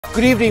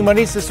Good evening.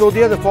 Manish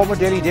Sisodia, the former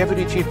Delhi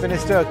Deputy Chief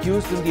Minister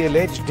accused in the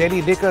alleged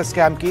Delhi liquor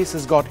scam case,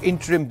 has got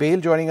interim bail.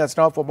 Joining us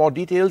now for more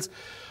details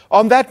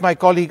on that, my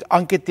colleague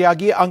Ankit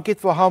Tyagi. Ankit,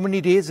 for how many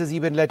days has he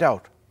been let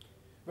out?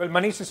 Well,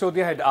 Manish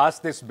Sisodia had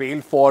asked this bail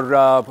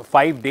for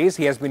 5 days.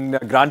 He has been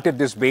granted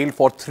this bail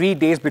for 3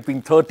 days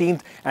between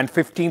 13th and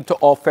 15th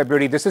of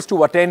February. This is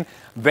to attend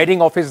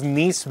wedding of his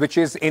niece, which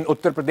is in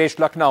Uttar Pradesh,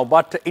 Lucknow.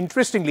 But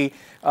interestingly,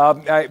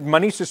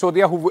 Manish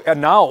Sisodia, who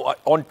now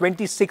on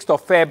 26th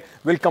of Feb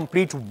will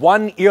complete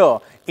 1 year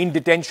in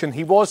detention.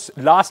 He was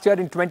last year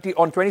on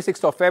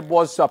 26th of Feb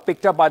was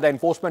picked up by the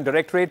Enforcement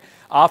Directorate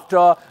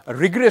after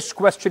rigorous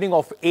questioning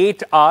of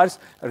 8 hours.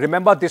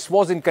 Remember, this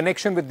was in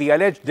connection with the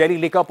alleged Delhi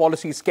liquor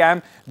policy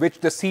scam, which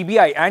the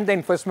CBI and the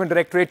Enforcement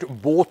Directorate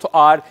both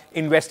are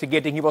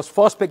investigating. He was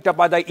first picked up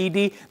by the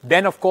ED.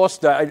 Then, of course,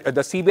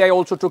 the CBI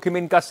also took him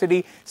in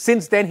custody.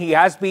 Since then, he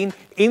has been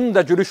in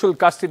the judicial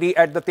custody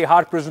at the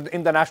Tihar prison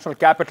in the national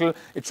capital.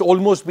 It's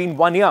almost been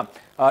 1 year.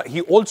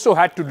 He also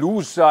had to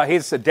lose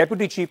his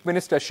deputy chief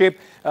ministership.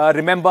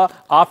 Remember,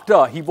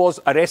 after he was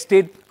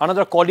arrested,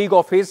 another colleague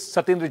of his,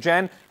 Satyendra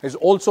Jain, is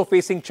also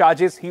facing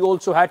charges. He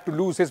also had to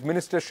lose his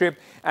ministership,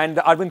 and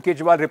Arvind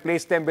Kejriwal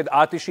replaced them with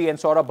Atishi and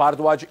Saurabh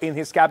Bhardwaj in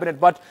his cabinet.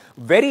 But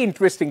very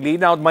interestingly,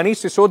 now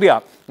Manish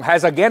Sisodia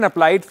has again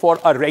applied for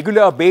a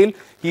regular bail.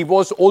 He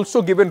was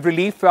also given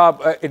relief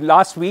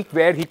last week,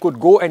 where he could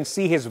go and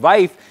see his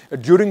wife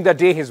during the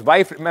day. His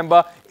wife,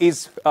 remember,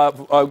 is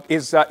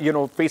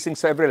facing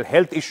several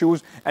health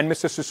issues, and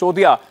Mr.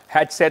 Sisodia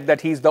had said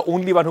that he's the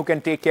only one who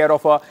can take care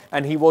of her,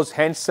 and he was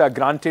hence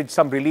granted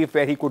some relief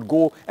where he could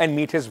go and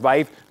meet his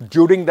wife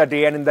during the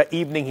day, and in the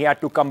evening he had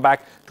to come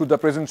back to the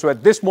prison. So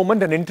at this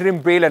moment, an interim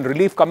bail and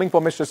relief coming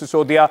for Mr.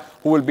 Sisodia,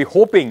 who will be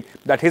hoping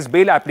that his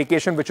bail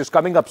application, which is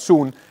coming up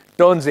soon,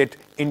 turns it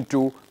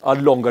into a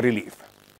longer relief.